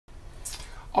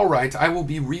All right, I will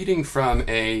be reading from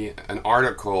an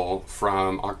article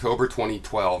from October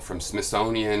 2012 from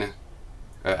Smithsonian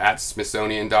at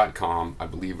Smithsonian.com, I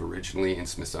believe originally in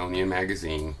Smithsonian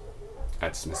Magazine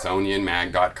at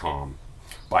SmithsonianMag.com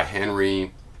by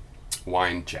Henry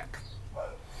Weincheck,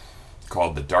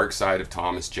 called The Dark Side of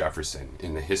Thomas Jefferson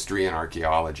in the History and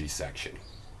Archaeology section.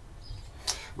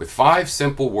 With 5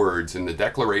 simple words in the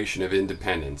Declaration of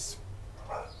Independence,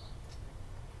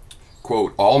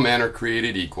 quote, all men are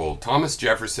created equal, Thomas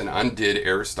Jefferson undid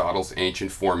Aristotle's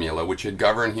ancient formula which had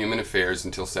governed human affairs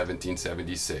until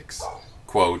 1776.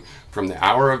 Quote, from the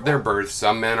hour of their birth,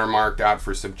 some men are marked out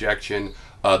for subjection,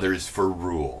 others for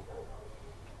rule.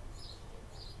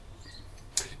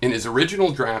 In his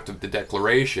original draft of the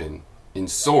Declaration, in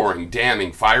soaring,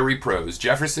 damning, fiery prose,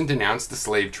 Jefferson denounced the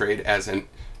slave trade as an,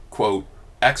 quote,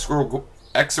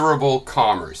 execrable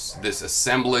commerce, this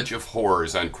assemblage of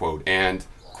horrors, unquote, and,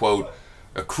 quote,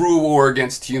 a cruel war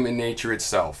against human nature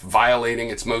itself, violating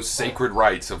its most sacred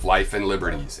rights of life and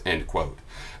liberties, end quote.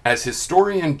 As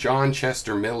historian John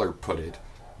Chester Miller put it,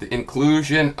 the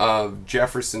inclusion of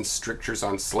Jefferson's strictures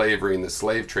on slavery in the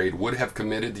slave trade would have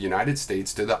committed the United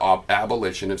States to the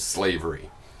abolition of slavery.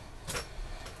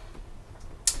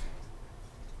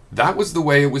 That was the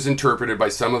way it was interpreted by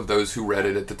some of those who read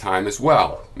it at the time as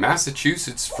well.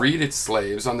 Massachusetts freed its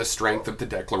slaves on the strength of the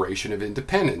Declaration of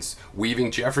Independence,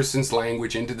 weaving Jefferson's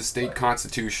language into the state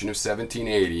constitution of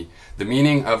 1780. The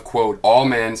meaning of, quote, all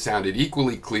men sounded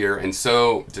equally clear and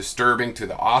so disturbing to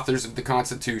the authors of the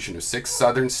Constitution of 6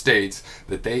 southern states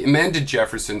that they amended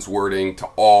Jefferson's wording to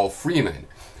all freemen.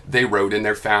 They wrote in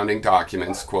their founding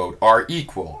documents, quote, are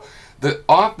equal. The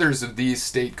authors of those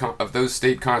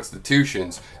state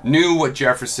constitutions knew what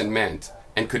Jefferson meant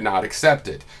and could not accept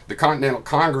it. The Continental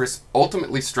Congress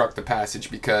ultimately struck the passage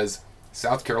because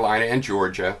South Carolina and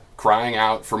Georgia, crying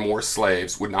out for more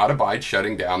slaves, would not abide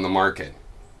shutting down the market.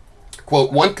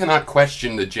 Quote, one cannot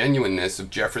question the genuineness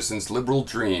of Jefferson's liberal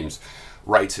dreams,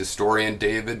 writes historian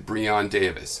David Breon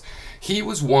Davis. He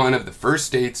was one of the first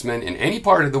statesmen in any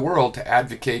part of the world to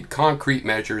advocate concrete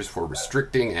measures for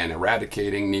restricting and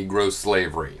eradicating Negro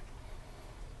slavery.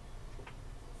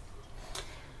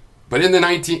 But in the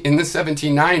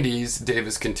 1790s,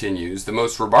 Davis continues, the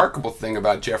most remarkable thing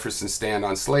about Jefferson's stand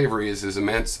on slavery is his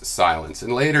immense silence.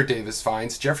 And later, Davis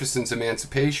finds Jefferson's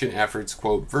emancipation efforts,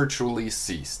 quote, virtually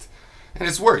ceased. And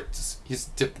it's worth, he's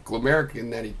a typical American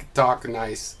that he could talk a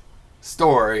nice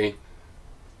story,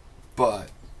 but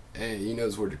hey, he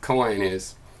knows where the coin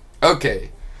is.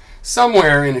 Okay,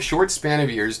 somewhere in a short span of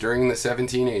years during the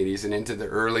 1780s and into the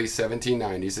early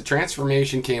 1790s, a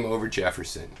transformation came over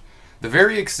Jefferson. The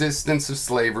very existence of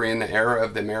slavery in the era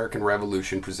of the American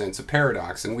Revolution presents a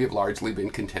paradox, and we have largely been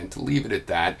content to leave it at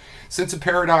that, since a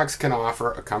paradox can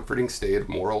offer a comforting state of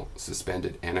moral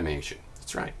suspended animation.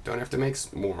 That's right, don't have to make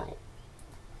moral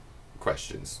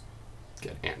questions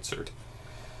get answered.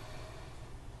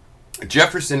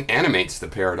 Jefferson animates the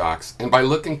paradox, and by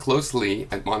looking closely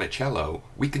at Monticello,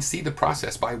 we can see the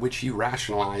process by which he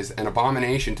rationalized an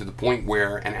abomination to the point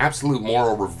where an absolute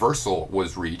moral reversal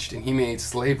was reached, and he made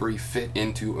slavery fit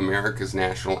into America's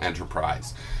national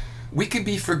enterprise. We could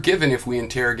be forgiven if we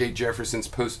interrogate Jefferson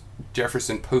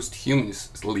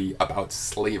posthumously about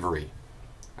slavery.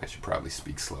 I should probably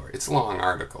speak slower. It's a long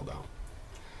article, though.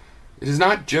 It is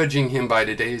not judging him by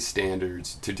today's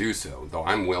standards to do so, though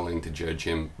I'm willing to judge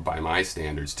him by my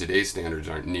standards. Today's standards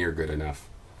aren't near good enough.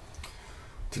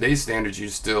 Today's standards,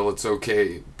 it's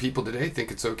okay. People today think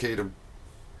it's okay to,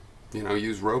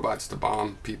 use robots to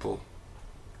bomb people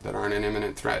that aren't an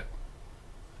imminent threat.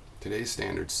 Today's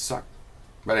standards suck.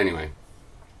 But anyway,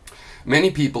 many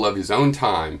people of his own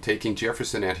time, taking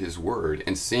Jefferson at his word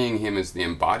and seeing him as the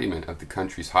embodiment of the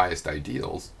country's highest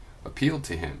ideals, appealed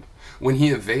to him. When he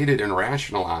evaded and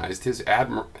rationalized, his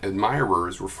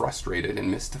admirers were frustrated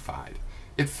and mystified.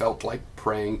 It felt like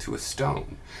praying to a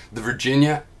stone. The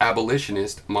Virginia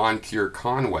abolitionist Moncure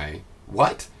Conway,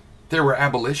 what? There were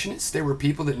abolitionists? There were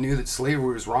people that knew that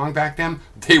slavery was wrong back then?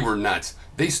 They were nuts.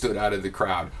 They stood out of the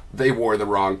crowd. They wore the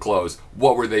wrong clothes.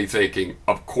 What were they thinking?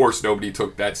 Of course nobody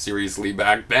took that seriously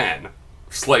back then.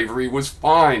 Slavery was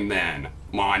fine then,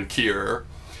 Moncure.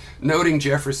 Noting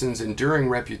Jefferson's enduring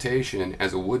reputation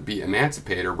as a would-be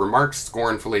emancipator, remarks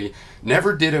scornfully,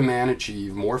 never did a man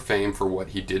achieve more fame for what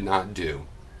he did not do.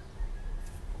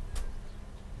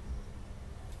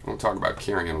 We'll talk about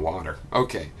carrying water.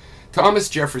 Okay. Thomas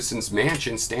Jefferson's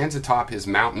mansion stands atop his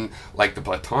mountain like the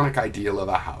Platonic ideal of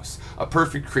a house, a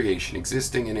perfect creation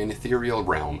existing in an ethereal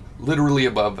realm, literally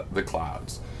above the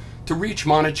clouds. To reach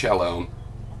Monticello,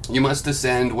 you must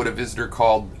ascend what a visitor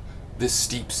called this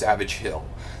steep, savage hill.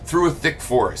 through a thick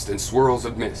forest and swirls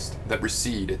of mist that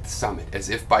recede at the summit, as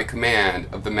if by command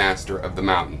of the master of the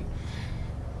mountain.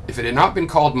 If it had not been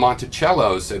called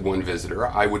Monticello, said one visitor,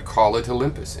 I would call it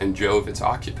Olympus, and Jove its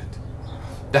occupant.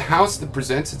 The house that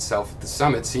presents itself at the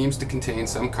summit seems to contain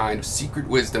some kind of secret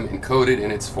wisdom encoded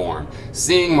in its form.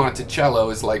 Seeing Monticello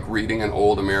is like reading an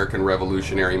old American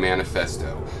Revolutionary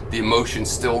manifesto. The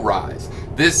emotions still rise.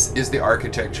 This is the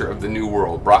architecture of the New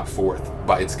World brought forth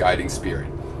by its guiding spirit.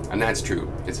 And that's true.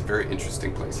 It's a very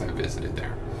interesting place. I visited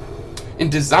there. In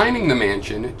designing the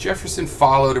mansion, Jefferson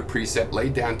followed a precept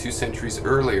laid down 2 centuries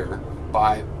earlier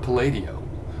by Palladio.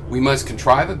 We must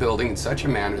contrive a building in such a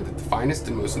manner that the finest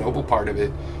and most noble part of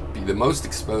it be the most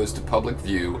exposed to public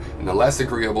view, and the less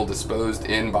agreeable disposed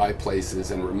in by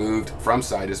places and removed from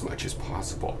sight as much as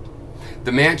possible.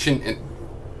 The mansion,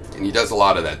 and he does a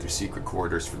lot of that, there's secret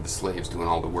quarters for the slaves doing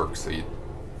all the work, so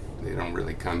they don't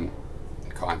really come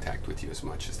in contact with you as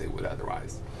much as they would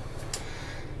otherwise.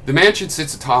 The mansion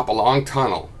sits atop a long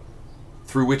tunnel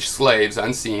through which slaves,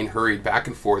 unseen, hurried back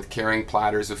and forth carrying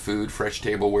platters of food, fresh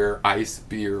tableware, ice,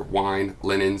 beer, wine,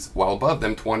 linens, while above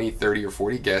them 20, 30, or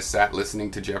 40 guests sat listening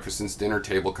to Jefferson's dinner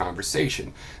table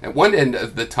conversation. At one end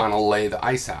of the tunnel lay the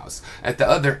ice house, at the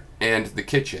other end the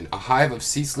kitchen, a hive of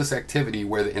ceaseless activity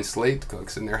where the enslaved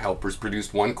cooks and their helpers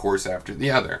produced one course after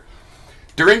the other.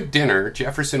 During dinner,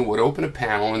 Jefferson would open a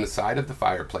panel in the side of the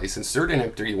fireplace, insert an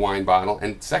empty wine bottle,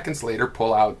 and seconds later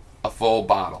pull out a full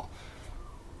bottle.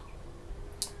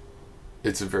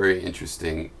 It's a very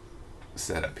interesting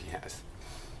setup he has.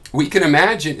 We can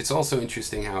imagine, it's also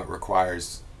interesting how it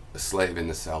requires a slave in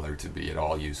the cellar to be at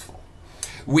all useful.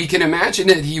 We can imagine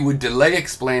that he would delay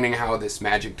explaining how this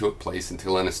magic took place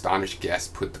until an astonished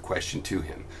guest put the question to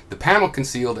him. The panel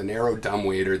concealed a narrow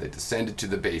dumbwaiter that descended to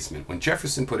the basement. When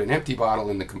Jefferson put an empty bottle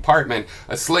in the compartment,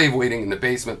 a slave waiting in the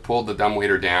basement pulled the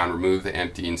dumbwaiter down, removed the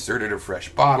empty, inserted a fresh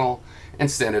bottle, and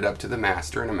sent it up to the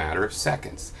master in a matter of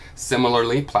seconds.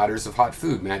 Similarly, platters of hot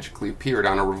food magically appeared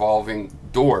on a revolving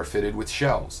door fitted with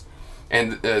shelves,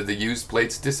 and the used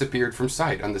plates disappeared from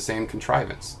sight on the same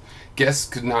contrivance. Guests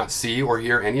could not see or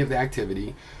hear any of the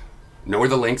activity, nor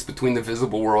the links between the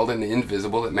visible world and the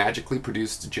invisible that magically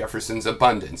produced Jefferson's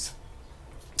abundance,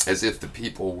 as if the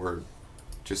people were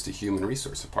just a human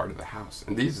resource, a part of the house.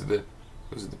 And those are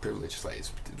the privileged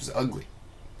slaves. It was ugly.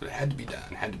 But it had to be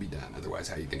done, otherwise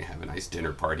how are you going to have a nice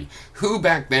dinner party? Who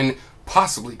back then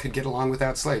possibly could get along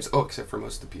without slaves? Oh, except for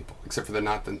most of the people, except for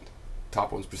not the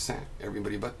top 1%.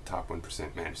 Everybody but the top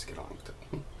 1% managed to get along with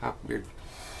it. How weird.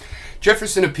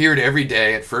 Jefferson appeared every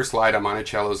day at first light on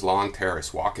Monticello's long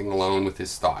terrace, walking alone with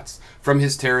his thoughts. From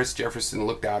his terrace, Jefferson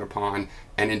looked out upon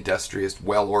an industrious,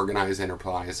 well-organized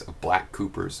enterprise of black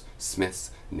coopers, smiths,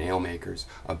 nail makers,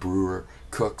 a brewer,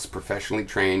 cooks professionally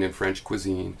trained in French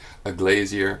cuisine, a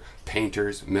glazier,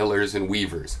 painters, millers, and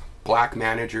weavers. Black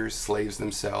managers, slaves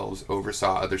themselves,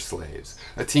 oversaw other slaves.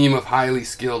 A team of highly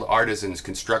skilled artisans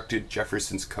constructed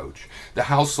Jefferson's coach. The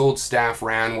household staff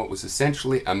ran what was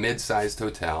essentially a mid-sized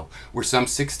hotel, where some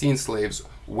 16 slaves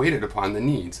waited upon the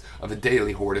needs of a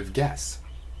daily horde of guests.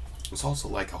 It was also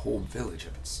like a whole village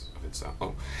of its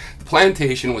own. The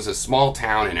plantation was a small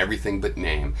town in everything but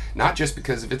name, not just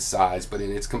because of its size, but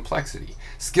in its complexity.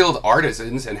 Skilled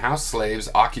artisans and house slaves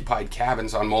occupied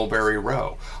cabins on Mulberry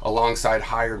Row, alongside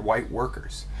hired white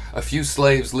workers. A few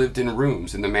slaves lived in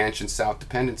rooms in the mansion's South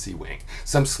Dependency wing.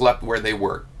 Some slept where they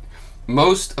worked.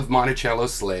 Most of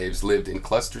Monticello's slaves lived in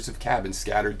clusters of cabins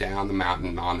scattered down the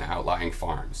mountain on the outlying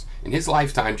farms. In his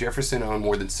lifetime, Jefferson owned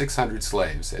more than 600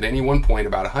 slaves. At any one point,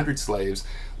 about 100 slaves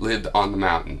lived on the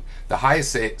mountain. The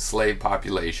highest slave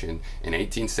population in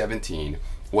 1817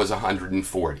 was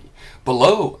 140.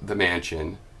 Below the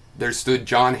mansion, there stood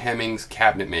John Hemingses'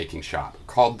 cabinet-making shop,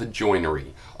 called the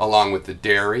Joinery, along with the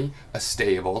dairy, a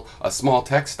stable, a small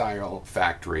textile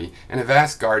factory, and a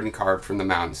vast garden carved from the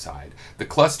mountainside, the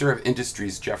cluster of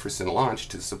industries Jefferson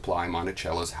launched to supply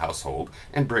Monticello's household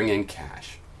and bring in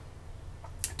cash.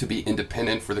 To be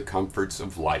independent for the comforts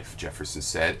of life, Jefferson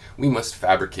said, we must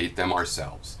fabricate them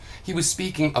ourselves. He was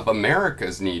speaking of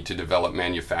America's need to develop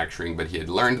manufacturing, but he had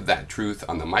learned that truth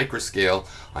on the microscale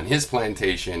on his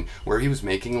plantation, where he was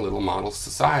making a little model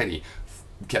society,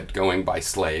 kept going by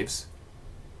slaves,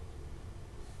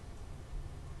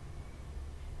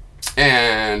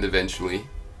 and eventually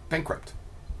bankrupt.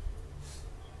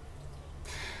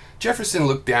 Jefferson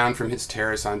looked down from his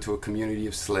terrace onto a community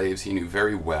of slaves he knew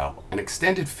very well, an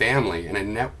extended family and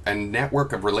a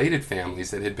network of related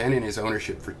families that had been in his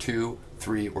ownership for 2,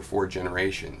 3, or 4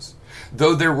 generations.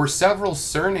 Though there were several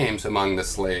surnames among the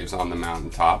slaves on the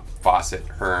mountaintop, Fawcett,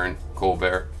 Hearn,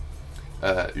 Colbert,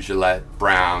 Gillette,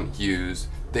 Brown, Hughes,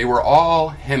 they were all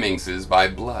Hemingses by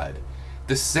blood.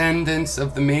 descendants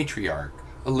of the matriarch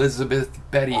Elizabeth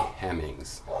Betty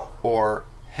Hemings, or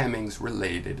Hemings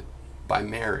related by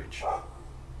marriage.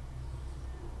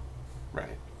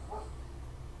 Right.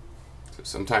 So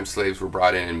sometimes slaves were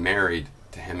brought in and married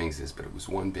to Hemingses, but it was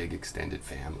one big extended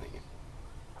family.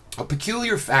 A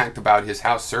peculiar fact about his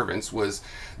house servants was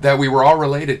that we were all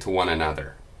related to one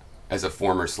another, as a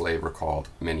former slave recalled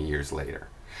many years later.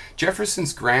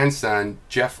 Jefferson's grandson,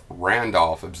 Jeff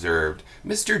Randolph, observed,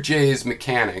 Mr. Jay's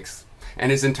mechanics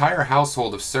and his entire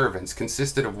household of servants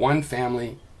consisted of one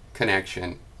family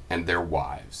connection and their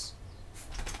wives.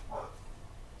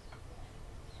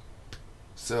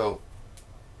 So,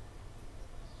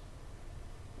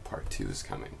 part 2 is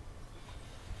coming.